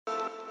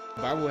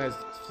The Bible has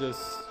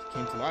just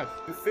came to life.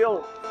 You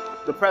feel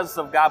the presence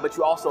of God, but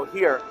you also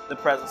hear the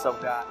presence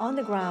of God. On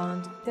the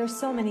ground, there's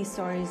so many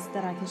stories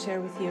that I can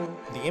share with you.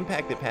 The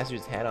impact that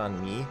pastors had on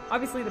me.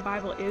 Obviously, the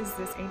Bible is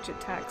this ancient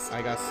text.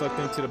 I got sucked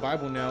into the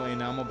Bible now,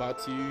 and I'm about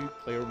to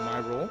play my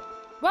role.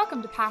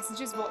 Welcome to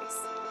Passages Voice.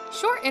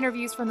 Short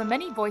interviews from the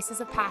many voices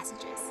of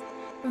Passages.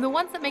 From the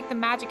ones that make the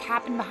magic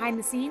happen behind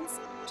the scenes,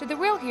 to the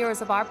real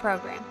heroes of our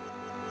program,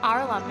 our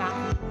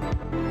alumni.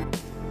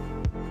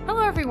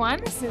 Hello everyone,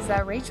 this is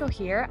Rachel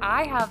here.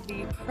 I have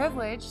the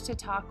privilege to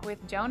talk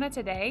with Jonah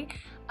today.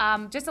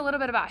 Just a little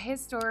bit about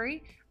his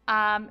story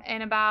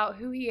and about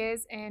who he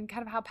is and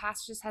kind of how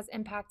Passages has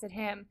impacted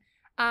him.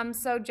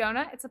 So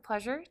Jonah, it's a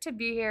pleasure to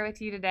be here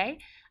with you today.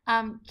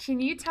 Can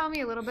you tell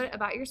me a little bit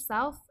about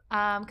yourself,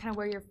 kind of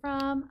where you're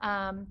from,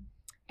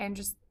 and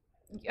just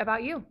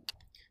about you?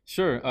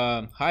 Sure.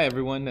 Hi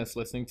everyone that's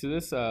listening to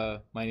this.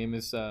 My name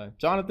is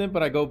Jonathan,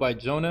 but I go by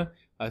Jonah.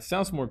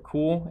 Sounds more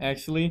cool,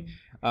 actually.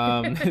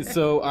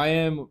 So I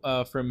am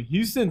from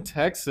Houston,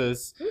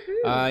 Texas.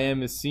 Woo-hoo. I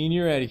am a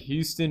senior at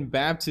Houston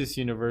Baptist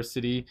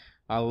University.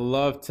 I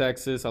love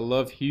Texas. I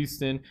love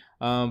Houston.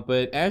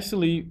 But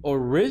actually,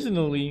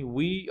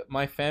 originally,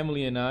 my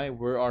family and I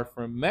are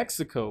from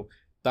Mexico,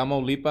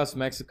 Tamaulipas,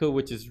 Mexico,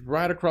 which is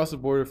right across the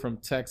border from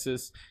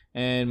Texas.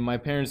 And my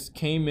parents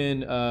came in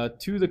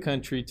to the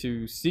country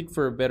to seek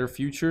for a better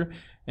future.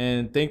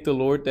 And thank the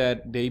Lord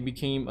that they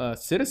became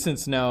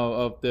citizens now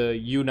of the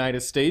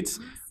United States,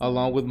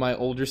 along with my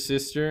older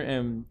sister.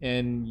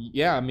 And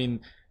yeah, I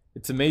mean,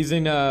 it's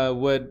amazing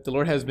what the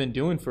Lord has been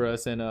doing for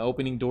us and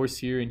opening doors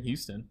here in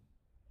Houston.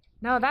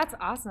 No, that's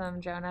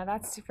awesome, Jonah.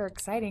 That's super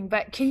exciting.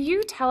 But can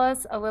you tell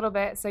us a little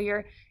bit? So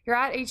you're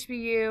at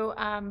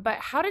HBU, but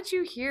how did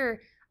you hear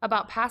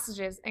about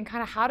Passages, and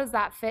kind of how does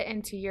that fit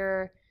into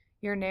your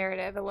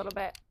narrative a little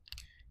bit?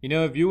 You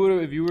know, if you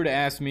were to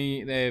ask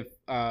me if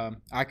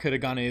I could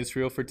have gone to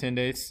Israel for 10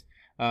 days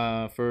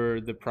for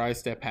the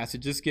price that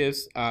Passages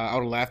gives, I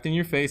would have laughed in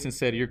your face and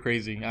said, "You're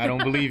crazy. I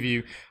don't believe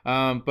you."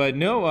 But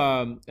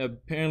no,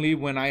 apparently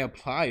when I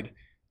applied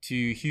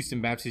to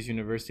Houston Baptist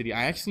University,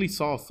 I actually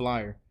saw a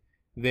flyer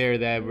there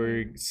that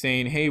were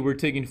saying, "Hey, we're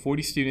taking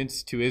 40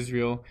 students to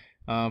Israel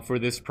for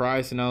this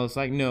price." And I was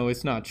like, "No,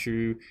 it's not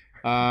true."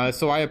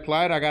 So I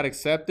applied, I got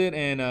accepted,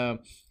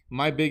 and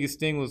my biggest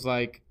thing was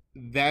like,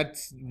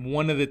 that's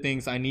one of the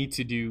things I need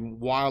to do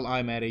while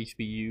I'm at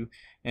HBU.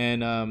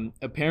 And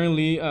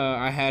apparently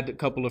I had a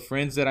couple of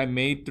friends that I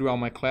made throughout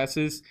my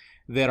classes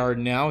that are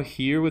now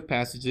here with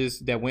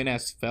Passages that went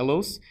as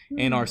fellows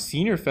and are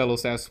senior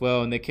fellows as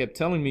well. And they kept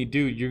telling me,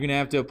 "Dude, you're going to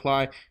have to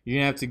apply. You're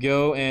going to have to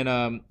go." And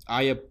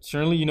I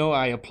certainly,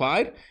 I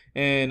applied.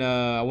 And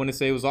I want to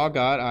say it was all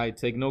God. I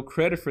take no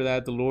credit for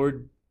that. The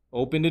Lord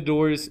opened the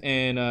doors,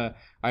 and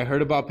I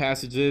heard about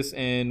Passages.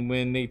 And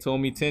when they told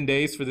me 10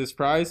 days for this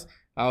prize,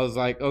 I was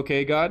like,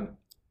 "Okay, God,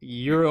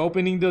 you're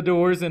opening the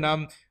doors, and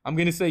I'm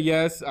gonna say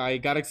yes." I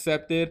got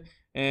accepted,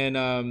 and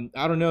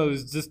I don't know,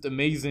 it's just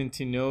amazing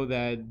to know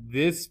that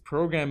this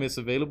program is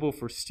available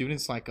for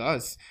students like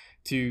us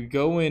to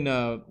go and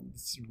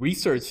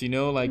research,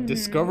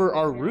 discover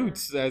our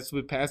roots, as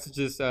what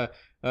Passages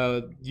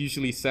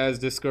usually says,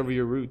 discover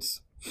your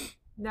roots.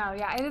 No,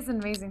 yeah, it is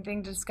an amazing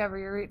thing to discover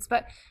your roots.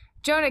 But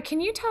Jonah,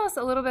 can you tell us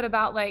a little bit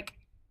about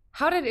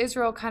how did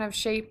Israel kind of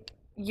shape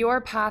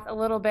your path a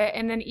little bit?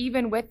 And then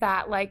even with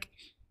that,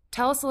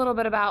 tell us a little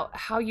bit about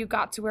how you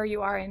got to where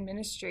you are in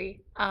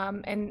ministry,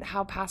 and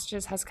how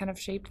Passages has kind of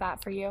shaped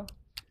that for you.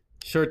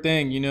 Sure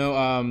thing.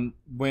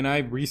 When I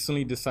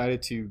recently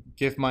decided to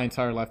give my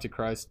entire life to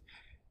Christ,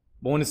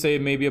 I want to say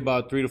maybe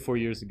about 3 to 4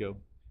 years ago,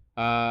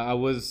 I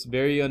was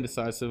very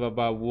undecisive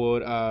about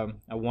what I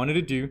wanted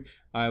to do.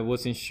 I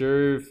wasn't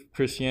sure if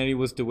Christianity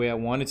was the way I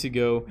wanted to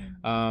go.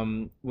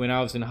 When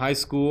I was in high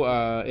school,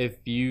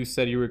 if you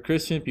said you were a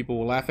Christian, people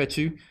will laugh at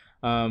you.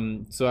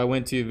 So I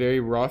went to a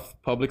very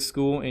rough public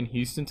school in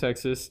Houston,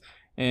 Texas.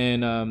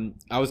 And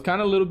I was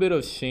kind of a little bit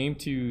ashamed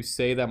to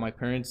say that my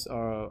parents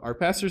are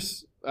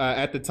pastors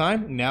at the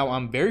time. Now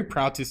I'm very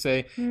proud to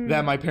say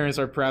that my parents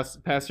are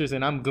pastors,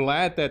 and I'm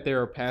glad that they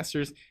are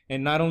pastors,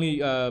 and not only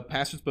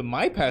pastors, but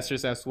my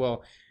pastors as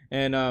well.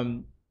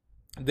 And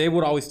they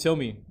would always tell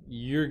me,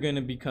 "You're going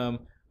to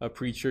become a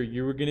preacher.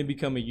 You were going to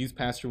become a youth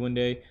pastor one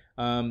day."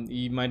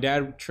 My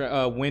dad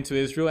went to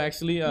Israel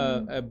actually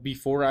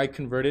before I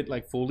converted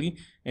fully,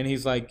 and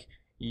he's like,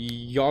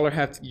 "You're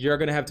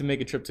gonna have to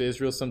make a trip to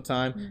Israel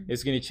sometime.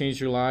 It's gonna change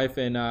your life."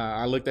 And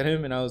I looked at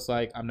him and I was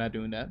like, "I'm not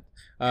doing that."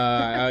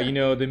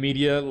 The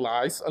media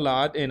lies a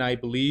lot, and I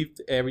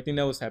believed everything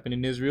that was happening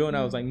in Israel, and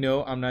I was like,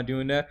 "No, I'm not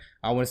doing that.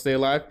 I want to stay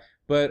alive."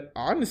 But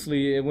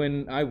honestly,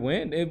 when I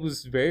went, it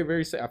was very,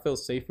 very safe. I felt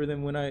safer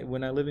than when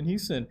I live in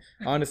Houston,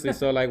 honestly.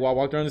 So I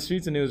walked around the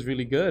streets and it was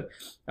really good.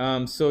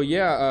 Going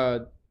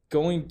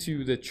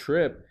to the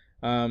trip,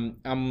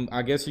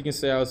 I guess you can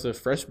say I was a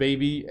fresh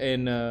baby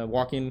and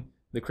walking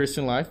the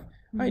Christian life.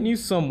 I knew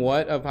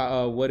somewhat of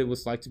how, what it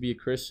was like to be a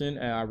Christian.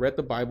 I read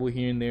the Bible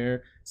here and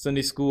there.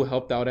 Sunday school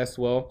helped out as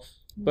well.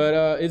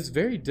 But it's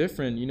very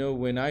different.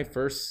 When I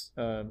first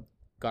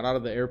got out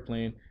of the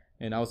airplane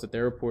and I was at the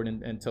airport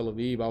in Tel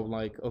Aviv, I was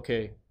like,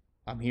 okay,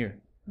 I'm here.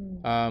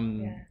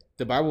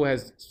 The Bible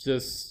has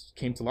just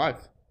came to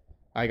life.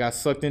 I got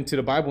sucked into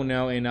the Bible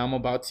now, and I'm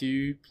about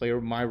to play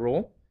my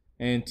role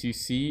and to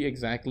see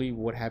exactly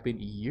what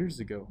happened years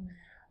ago.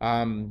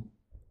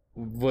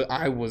 But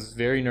I was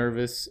very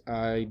nervous.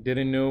 I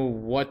didn't know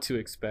what to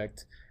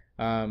expect.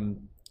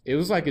 It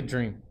was like a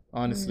dream,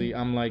 honestly.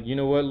 I'm like, you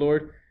know what,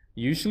 Lord?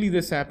 Usually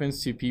this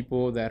happens to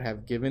people that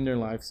have given their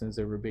life since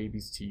they were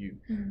babies to you.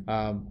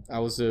 I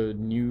was a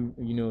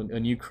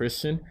new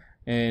Christian,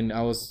 and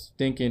I was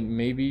thinking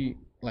maybe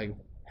like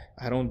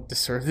I don't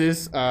deserve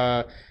this,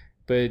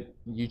 but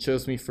you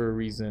chose me for a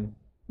reason.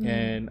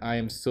 And I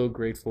am so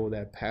grateful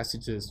that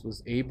Passages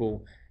was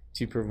able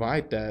to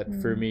provide that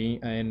for me.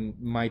 And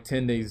my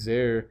 10 days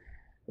there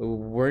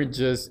weren't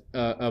just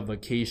a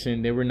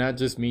vacation. They were not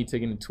just me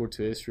taking a tour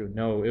to Israel.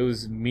 No, it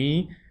was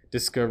me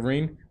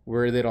discovering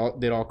where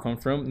they all come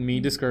from, me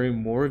discovering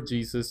more of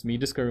Jesus, me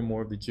discovering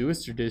more of the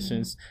Jewish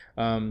traditions,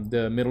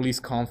 the Middle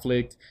East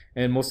conflict,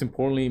 and most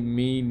importantly,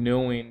 me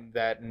knowing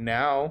that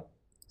now,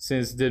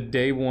 since the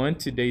day 1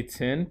 to day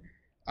 10,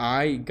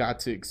 I got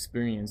to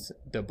experience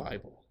the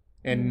Bible.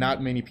 And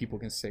not many people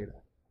can say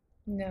that.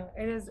 No,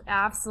 it is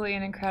absolutely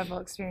an incredible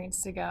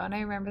experience to go. And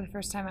I remember the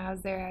first time I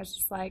was there, I was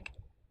just like,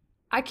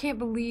 I can't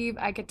believe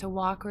I get to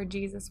walk where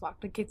Jesus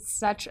walked. Like, it's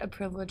such a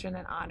privilege and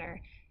an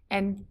honor.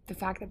 And the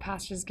fact that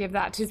pastors give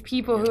that to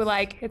people who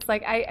like, it's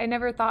like, I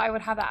never thought I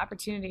would have that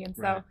opportunity. And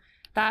so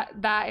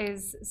that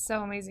is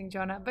so amazing,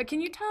 Jonah. But can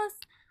you tell us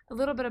a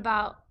little bit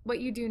about what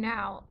you do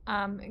now,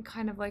 and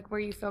kind of like where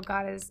you feel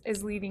God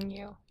is leading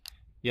you?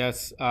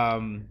 Yes.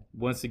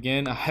 Once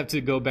again, I have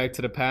to go back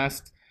to the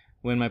past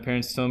when my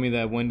parents told me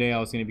that one day I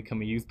was going to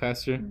become a youth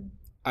pastor.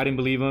 I didn't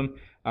believe them.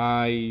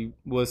 I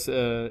was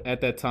at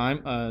that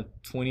time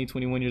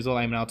 21 years old.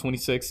 I'm now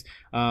 26.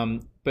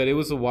 But it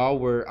was a while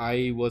where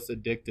I was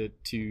addicted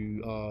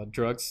to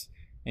drugs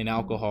and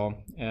alcohol.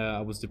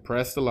 I was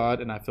depressed a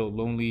lot, and I felt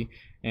lonely.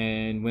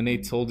 And when they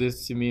told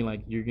this to me,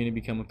 like, you're going to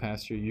become a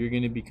pastor, you're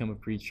going to become a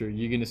preacher,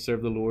 you're going to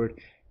serve the Lord,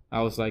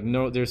 I was like,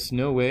 no, there's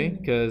no way,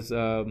 because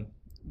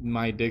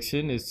my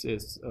addiction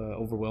is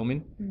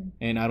overwhelming,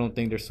 and I don't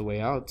think there's a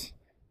way out.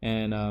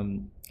 And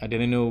I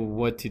didn't know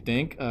what to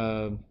think.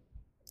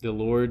 The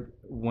Lord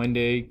one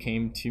day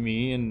came to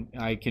me, and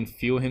I can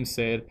feel him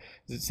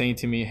saying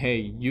to me, hey,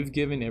 you've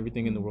given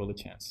everything in the world a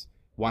chance.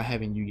 Why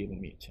haven't you given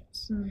me a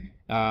chance?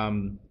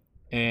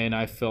 And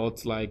I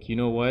felt like, you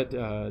know what,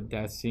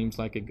 that seems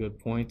like a good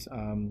point.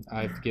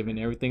 I've given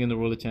everything in the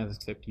world a chance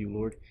except you,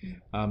 Lord.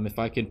 If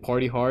I can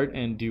party hard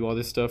and do all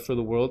this stuff for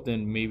the world,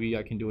 then maybe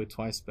I can do it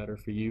twice better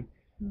for you.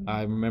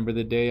 I remember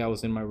the day I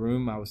was in my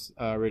room. I was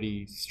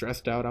already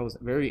stressed out. I was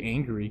very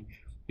angry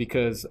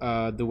because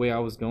the way I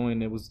was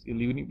going, it was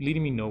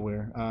leading me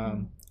nowhere.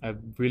 I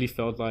really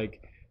felt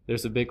like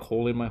there's a big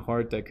hole in my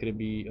heart that couldn't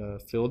be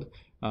filled.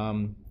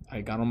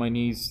 I got on my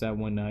knees that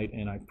one night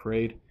and I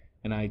prayed.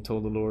 And I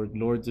told the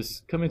Lord,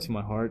 just come into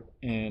my heart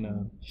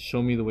and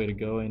show me the way to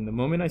go. And the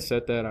moment I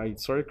said that, I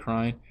started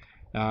crying.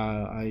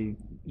 I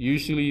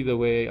usually, the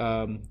way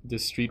the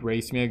street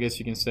raised me, I guess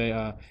you can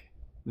say,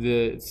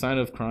 the sign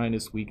of crying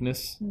is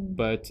weakness.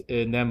 But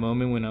in that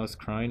moment when I was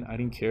crying, I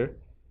didn't care.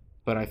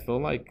 But I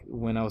felt like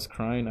when I was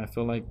crying, I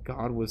felt like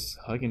God was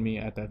hugging me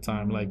at that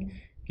time, like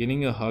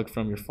getting a hug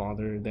from your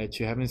Father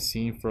that you haven't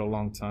seen for a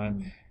long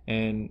time.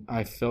 And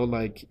I felt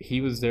like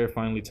he was there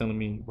finally telling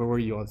me, where were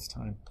you all this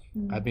time?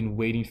 I've been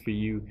waiting for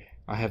you.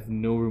 I have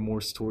no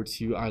remorse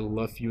towards you. I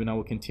love you, and I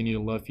will continue to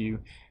love you.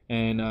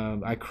 And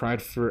I cried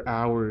for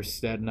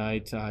hours that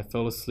night. I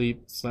fell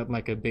asleep, slept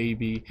like a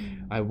baby.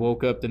 I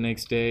woke up the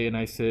next day, and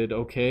I said,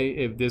 okay,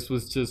 if this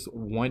was just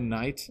one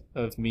night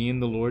of me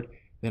and the Lord,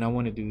 then I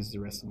want to do this the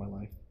rest of my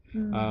life.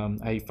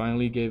 I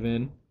finally gave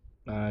in.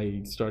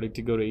 I started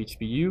to go to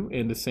HBU,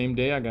 and the same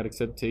day I got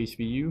accepted to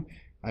HBU,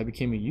 I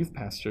became a youth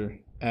pastor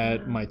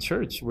at my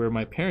church where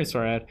my parents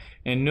are at.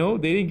 And no,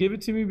 they didn't give it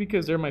to me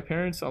because they're my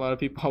parents. A lot of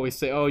people always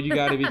say, oh, you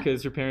got it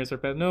because your parents are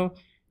pastors. No,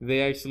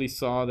 they actually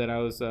saw that I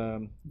was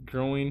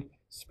growing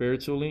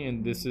spiritually,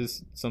 and this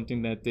is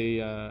something that they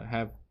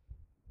have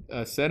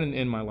said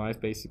in my life,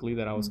 basically,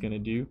 that I was going to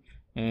do.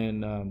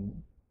 And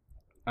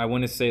I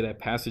want to say that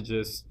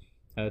Passages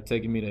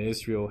taking me to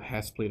Israel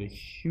has played a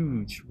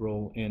huge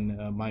role in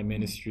my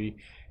ministry.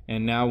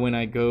 And now when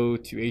I go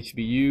to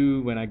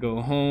HBU, when I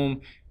go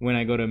home, when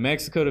I go to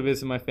Mexico to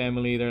visit my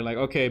family, they're like,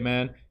 okay,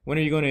 man, when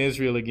are you going to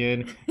Israel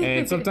again?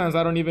 And sometimes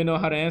I don't even know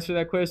how to answer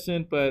that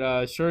question.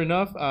 But sure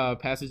enough,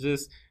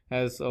 Passages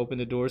has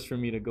opened the doors for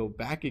me to go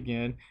back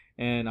again.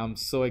 And I'm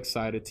so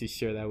excited to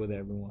share that with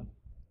everyone.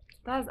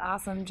 That is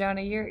awesome,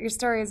 Jonah. Your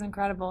story is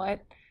incredible.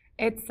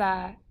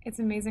 It's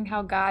amazing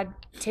how God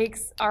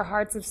takes our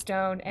hearts of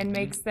stone and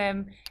makes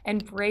them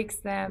and breaks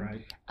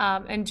them,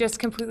 and just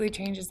completely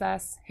changes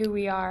us, who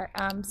we are.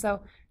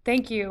 So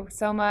thank you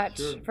so much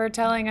for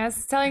telling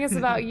us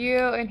about you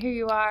and who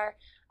you are.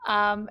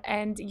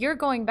 And you're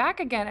going back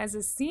again as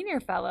a senior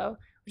fellow,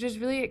 which is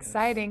really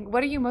exciting.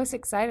 What are you most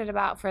excited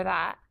about for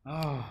that?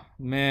 Oh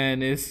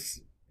man,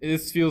 it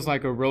feels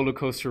like a roller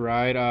coaster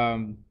ride.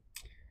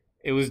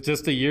 it was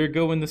just a year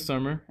ago in the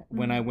summer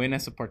when I went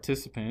as a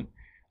participant.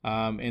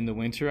 In the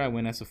winter, I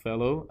went as a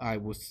fellow. I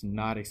was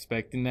not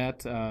expecting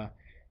that.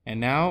 And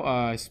now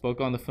I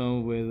spoke on the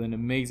phone with an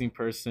amazing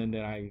person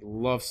that I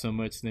love so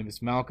much. His name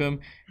is Malcolm.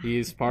 He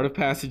is part of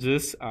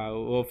Passages.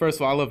 Well, first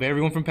of all, I love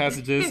everyone from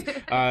Passages.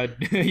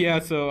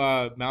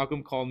 So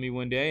Malcolm called me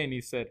one day and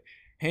he said,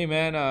 hey,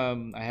 man,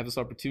 I have this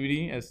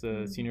opportunity as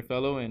a senior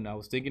fellow, and I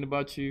was thinking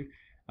about you.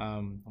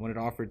 I wanted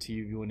to offer it to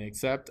you if you want to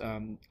accept.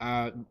 In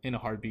a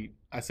heartbeat,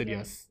 I said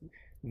yes.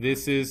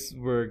 This is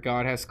where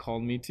God has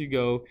called me to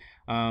go.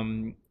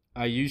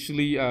 I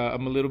usually,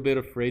 I'm a little bit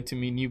afraid to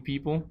meet new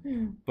people,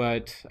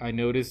 but I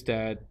noticed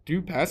that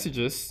through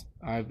Passages,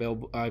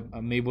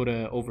 I'm able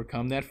to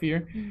overcome that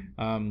fear.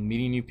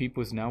 Meeting new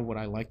people is now what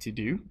I like to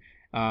do.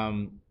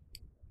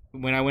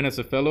 When I went as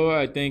a fellow,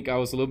 I think I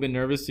was a little bit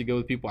nervous to go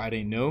with people I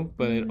didn't know,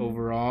 but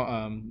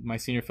overall, my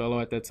senior fellow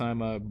at that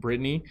time,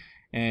 Brittany,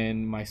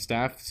 and my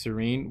staff,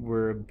 Serene,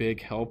 were a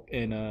big help,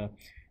 and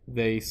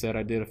they said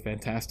I did a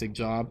fantastic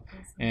job,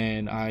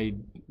 and I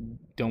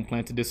don't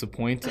plan to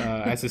disappoint.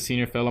 As a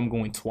senior fellow, I'm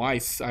going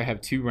twice. I have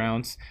 2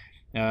 rounds,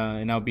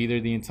 and I'll be there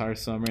the entire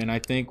summer. And I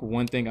think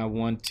one thing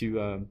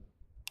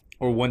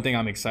one thing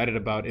I'm excited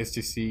about is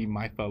to see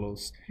my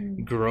fellows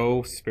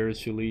grow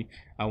spiritually.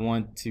 I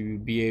want to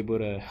be able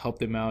to help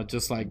them out,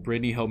 just like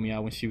Brittany helped me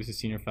out when she was a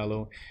senior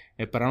fellow.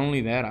 But not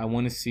only that, I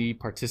want to see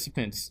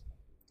participants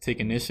take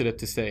initiative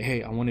to say,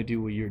 hey, I want to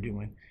do what you're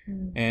doing.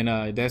 And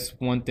that's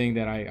one thing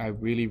that I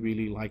really,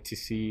 really like to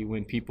see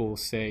when people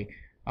say,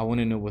 I want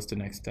to know what's the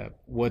next step.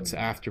 What's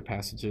after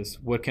Passages?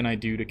 What can I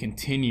do to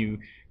continue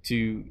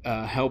to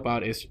help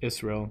out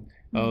Israel?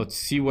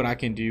 See what I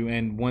can do.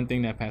 And one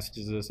thing that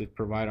Passages does is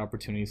provide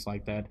opportunities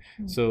like that.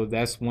 So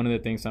that's one of the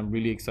things I'm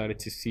really excited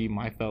to see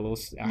my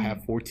fellows. I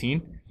have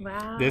 14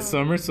 this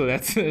summer, so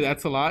that's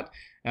a lot.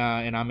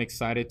 And I'm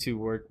excited to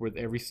work with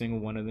every single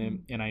one of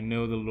them. And I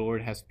know the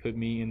Lord has put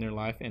me in their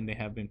life, and they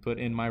have been put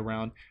in my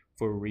round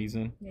for a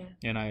reason.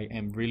 And I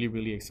am really,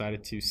 really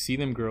excited to see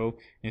them grow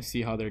and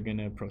see how they're going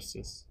to approach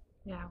this.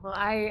 Yeah, well,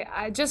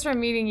 I just from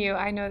meeting you,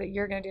 I know that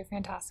you're going to do a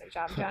fantastic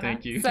job, Jonah.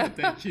 Thank you. So,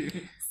 Thank you.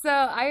 So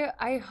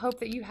I hope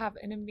that you have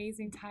an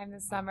amazing time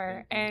this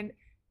summer. And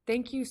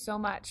thank you so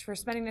much for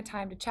spending the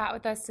time to chat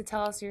with us, to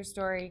tell us your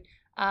story.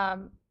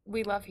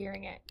 We love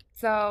hearing it.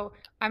 So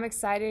I'm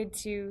excited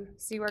to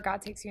see where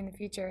God takes you in the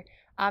future.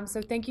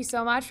 So thank you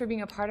so much for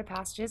being a part of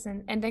Passages,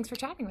 and thanks for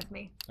chatting with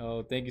me.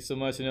 Oh, thank you so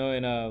much.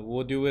 And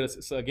we'll do it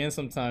again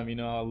sometime.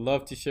 I'd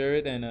love to share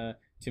it and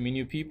to meet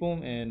new people,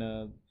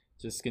 and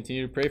just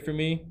continue to pray for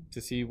me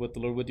to see what the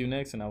Lord will do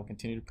next. And I will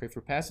continue to pray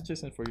for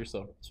Passages and for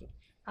yourself. So.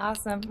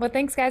 Awesome. Well,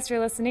 thanks guys for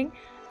listening.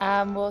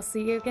 We'll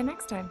see you again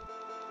next time.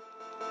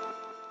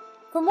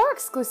 For more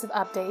exclusive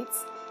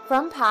updates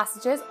from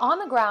Passages on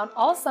the ground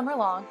all summer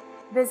long,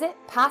 visit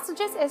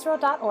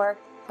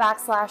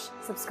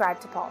passagesisrael.org/subscribe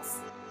to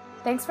Pulse.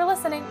 Thanks for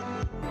listening.